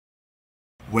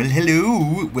Well,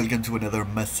 hello! Welcome to another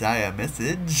Messiah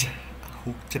message.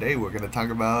 Today we're going to talk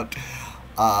about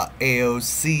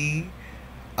AOC,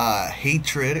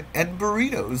 hatred, and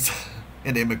burritos.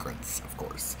 And immigrants, of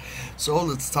course. So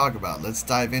let's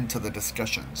dive into the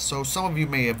discussion. So some of you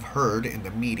may have heard in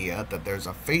the media that there's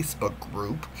a Facebook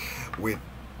group with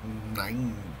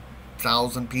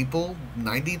 9,000 people,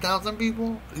 90,000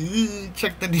 people?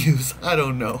 Check the news, I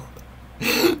don't know.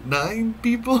 9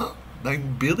 people?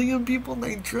 9 billion people?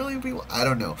 9 trillion people? I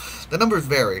don't know. The numbers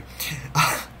vary.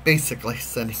 Basically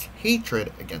sending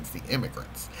hatred against the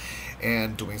immigrants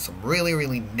and doing some really,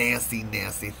 really nasty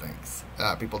things.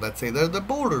 People that say they're the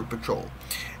border patrol.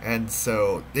 And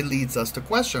so it leads us to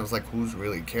questions like who's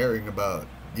really caring about,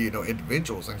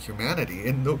 individuals and humanity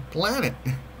in the planet?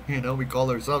 We call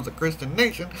ourselves a Christian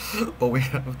nation, but we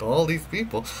have all these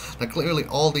people that clearly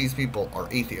all these people are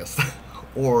atheists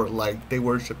or like they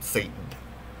worship Satan.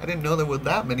 I didn't know there were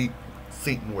that many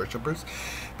Satan worshippers,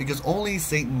 because only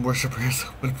Satan worshippers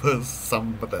would post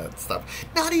some of that stuff.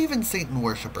 Not even Satan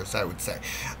worshippers, I would say.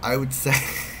 I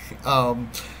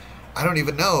don't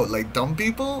even know, like dumb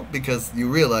people, because you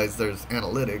realize there's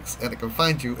analytics and it can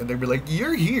find you and they'd be like,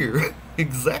 you're here.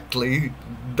 Exactly.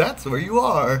 That's where you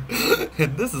are.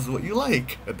 And this is what you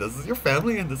like. And this is your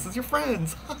family and this is your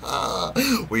friends.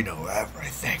 We know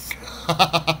everything.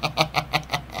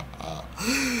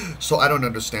 So I don't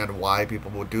understand why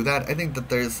people would do that. I think that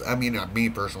there's, me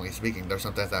personally speaking, there's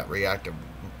sometimes that reactive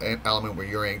element where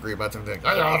you're angry about something,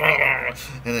 and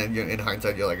then in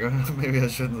hindsight you're like, maybe I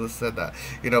shouldn't have said that.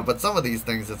 But some of these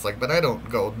things it's like, but I don't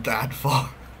go that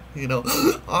far.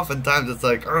 Oftentimes it's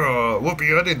like, oh,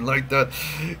 Whoopi, I didn't like that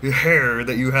hair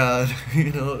that you had,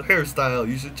 hairstyle,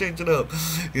 you should change it up,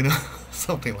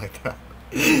 something like that.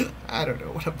 I don't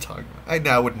know what I'm talking about.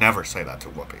 I would never say that to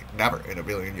Whoopi. Never in a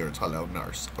billion years. Hello,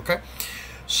 nurse. Okay?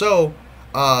 So,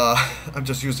 I'm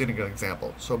just using an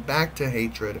example. So, back to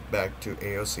hatred, back to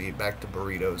AOC, back to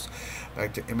burritos,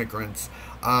 back to immigrants.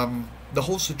 The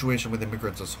whole situation with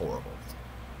immigrants is horrible.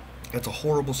 It's a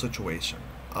horrible situation.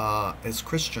 As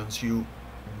Christians,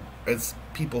 as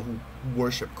people who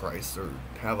worship Christ or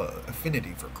have an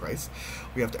affinity for Christ,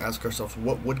 we have to ask ourselves,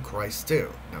 what would Christ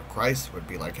do? Now, Christ would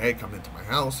be like, hey, come into my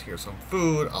house, here's some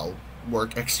food, I'll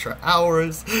work extra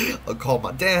hours, I'll call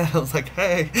my dad, I was like,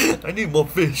 hey, I need more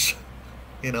fish.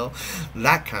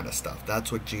 That kind of stuff.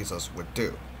 That's what Jesus would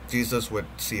do. Jesus would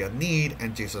see a need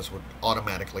and Jesus would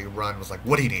automatically run, was like,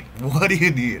 what do you need? What do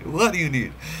you need? What do you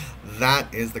need?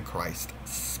 That is the Christ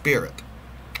spirit.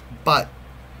 But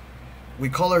we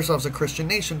call ourselves a Christian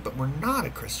nation, but we're not a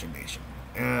Christian nation.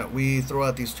 We throw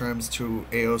out these terms to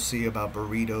AOC about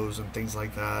burritos and things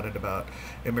like that, and about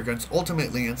immigrants.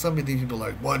 Ultimately, and some of these people are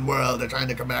like, one world, they're trying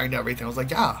to combine everything. I was like,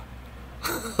 yeah,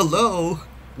 hello,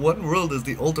 one world is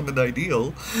the ultimate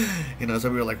ideal. So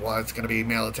we were like, well, it's going to be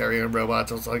military and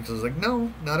robots. I was like,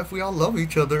 no, not if we all love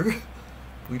each other.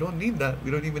 We don't need that.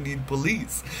 We don't even need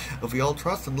police. If we all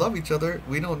trust and love each other,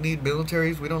 we don't need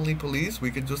militaries. We don't need police. We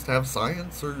could just have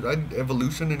science or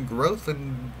evolution and growth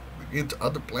and into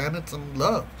other planets and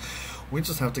love. We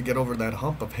just have to get over that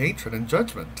hump of hatred and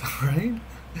judgment, right?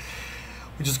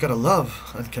 We just gotta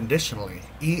love unconditionally.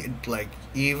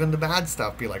 Even the bad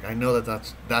stuff. Be like, I know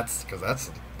that's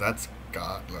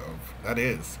God love. That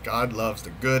is. God loves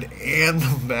the good and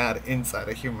the bad inside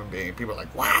a human being. People are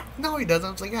like, what? No, he doesn't.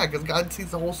 I was like, yeah, because God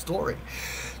sees the whole story.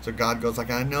 So God goes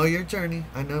like, I know your journey.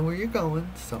 I know where you're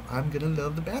going. So I'm going to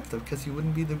love the bad stuff, because you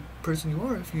wouldn't be the person you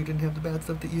are if you didn't have the bad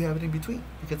stuff that you have in between.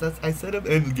 Because I set up,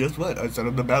 and guess what? I set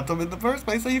up the bathtub in the first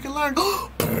place so you can learn.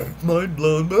 Mind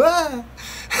blown.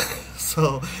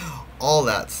 So all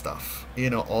that stuff.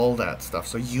 All that stuff.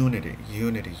 So unity.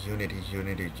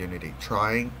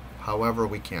 Trying however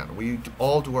we can. We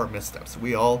all do our missteps.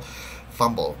 We all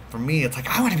fumble. For me, it's like,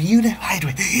 I want to be unified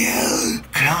with you.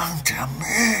 Come to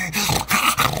me.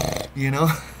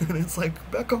 And it's like,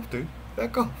 back off, dude.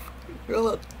 Back off.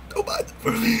 Don't bother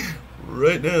for me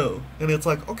right now. And it's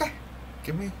like, okay,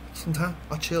 give me some time.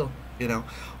 I'll chill.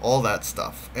 All that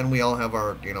stuff. And we all have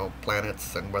our,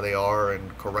 planets and where they are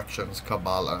and corrections,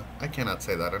 Kabbalah. I cannot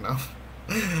say that enough.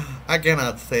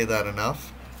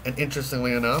 And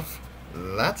interestingly enough,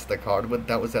 that's the card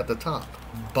that was at the top.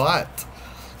 But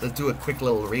let's do a quick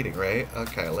little reading, right?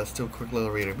 Okay, let's do a quick little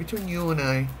reading between you and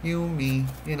I, you, me,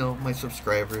 my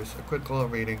subscribers. A quick little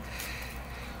reading.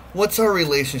 What's our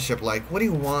relationship like? What do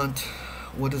you want?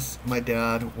 What does my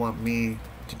dad want me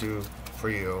to do for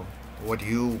you? What do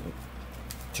you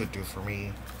should do for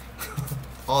me?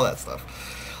 All that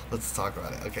stuff. Let's talk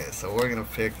about it. Okay, so we're gonna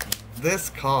pick this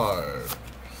card,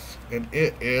 and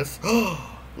it is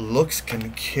looks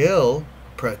can kill,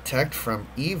 protect from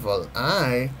evil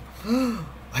eye.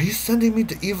 Are you sending me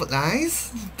to evil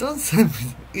eyes? Don't send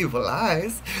me to evil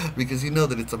eyes, because you know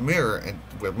that it's a mirror, and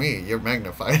with me, you're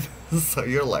magnified. So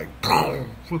you're like,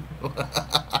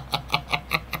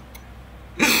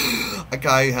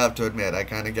 I have to admit, I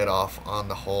kind of get off on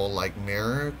the whole like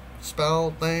mirror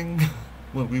spell thing.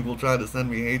 When people try to send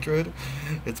me hatred,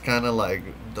 it's kind of like,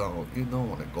 you don't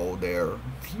want to go there.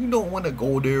 You don't want to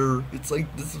go there. It's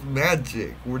like, this is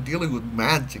magic. We're dealing with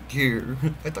magic here.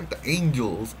 I talk to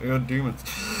angels and demons.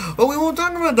 But we won't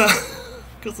talk about that.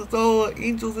 Because it's all,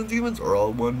 angels and demons are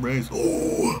all one race.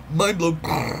 Oh, mind blown.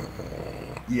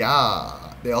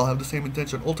 Yeah, they all have the same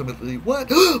intention. Ultimately,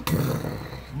 what?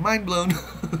 Mind blown.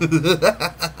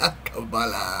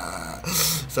 Kabbalah.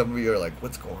 Some of you are like,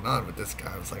 what's going on with this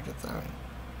guy? I was like, it's alright.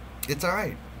 It's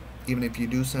alright. Even if you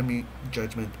do send me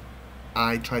judgment,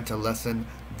 I try to lessen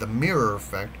the mirror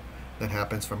effect that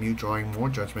happens from you drawing more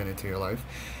judgment into your life.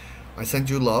 I send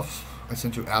you love. I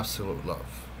send you absolute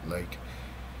love. Like,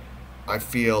 I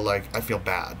feel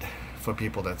bad for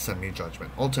people that send me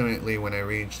judgment. Ultimately, when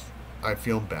I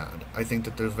feel bad. I think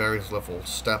that there's various little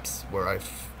steps where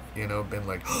I've, been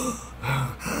like,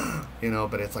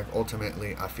 but it's like,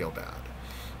 ultimately, I feel bad.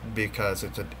 Because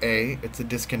it's a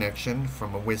disconnection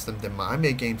from a wisdom that I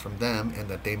may gain from them and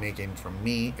that they may gain from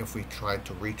me if we try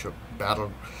to reach a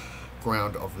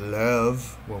battleground of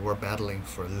love, where we're battling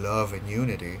for love and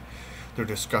unity through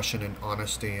discussion and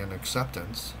honesty and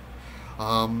acceptance.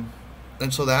 And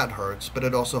so that hurts, but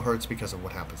it also hurts because of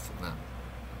what happens to them.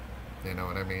 You know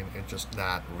what I mean?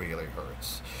 That really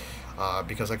hurts.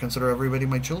 Because I consider everybody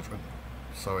my children.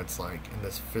 So it's like, in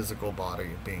this physical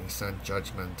body, being sent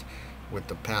judgment with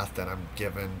the path that I'm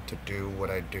given to do what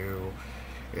I do.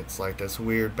 It's like this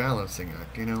weird balancing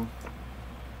act,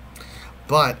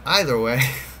 But either way,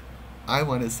 I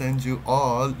want to send you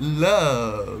all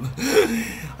love.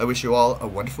 I wish you all a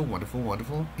wonderful, wonderful,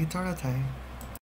 wonderful eternity.